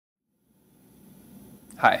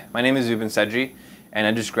Hi, my name is Zubin Sedghi, and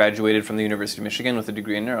I just graduated from the University of Michigan with a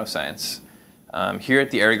degree in neuroscience. Here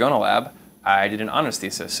at the Aragona Lab, I did an honors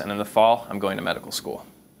thesis, and in the fall, I'm going to medical school.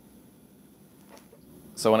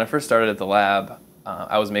 So when I first started at the lab,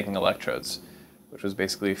 I was making electrodes, which was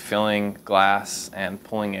basically filling glass and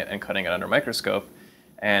pulling it and cutting it under a microscope.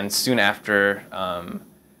 And soon after,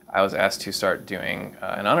 I was asked to start doing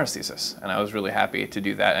an honors thesis, and I was really happy to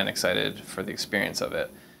do that and excited for the experience of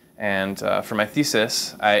it. And for my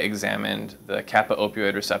thesis, I examined the kappa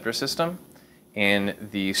opioid receptor system in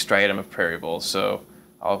the striatum of prairie voles. So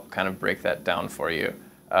I'll kind of break that down for you.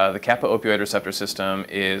 The kappa opioid receptor system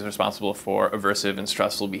is responsible for aversive and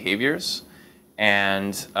stressful behaviors.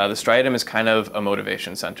 And the striatum is kind of a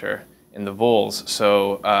motivation center in the voles.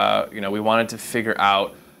 So we wanted to figure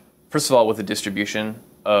out, first of all, what the distribution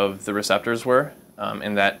of the receptors were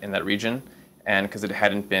in that region, and because it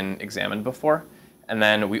hadn't been examined before. And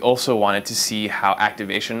then we also wanted to see how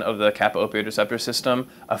activation of the kappa opioid receptor system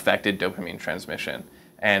affected dopamine transmission.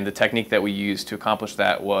 And the technique that we used to accomplish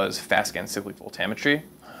that was fast-scan cyclic voltammetry.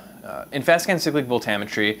 In fast-scan cyclic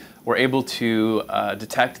voltammetry, we're able to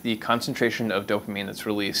detect the concentration of dopamine that's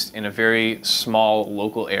released in a very small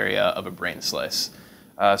local area of a brain slice.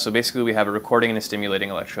 So basically we have a recording and a stimulating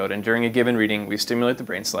electrode, and during a given reading we stimulate the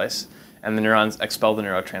brain slice, and the neurons expel the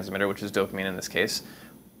neurotransmitter, which is dopamine in this case.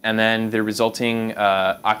 And then the resulting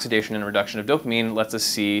oxidation and reduction of dopamine lets us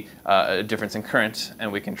see a difference in current,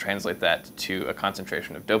 and we can translate that to a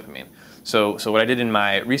concentration of dopamine. So what I did in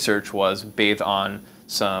my research was bathe on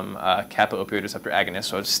some kappa opioid receptor agonists,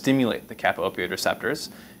 so I would stimulate the kappa opioid receptors,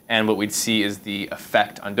 and what we'd see is the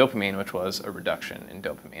effect on dopamine, which was a reduction in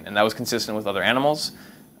dopamine. And that was consistent with other animals,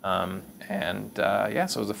 so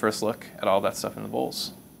it was the first look at all that stuff in the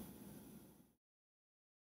voles.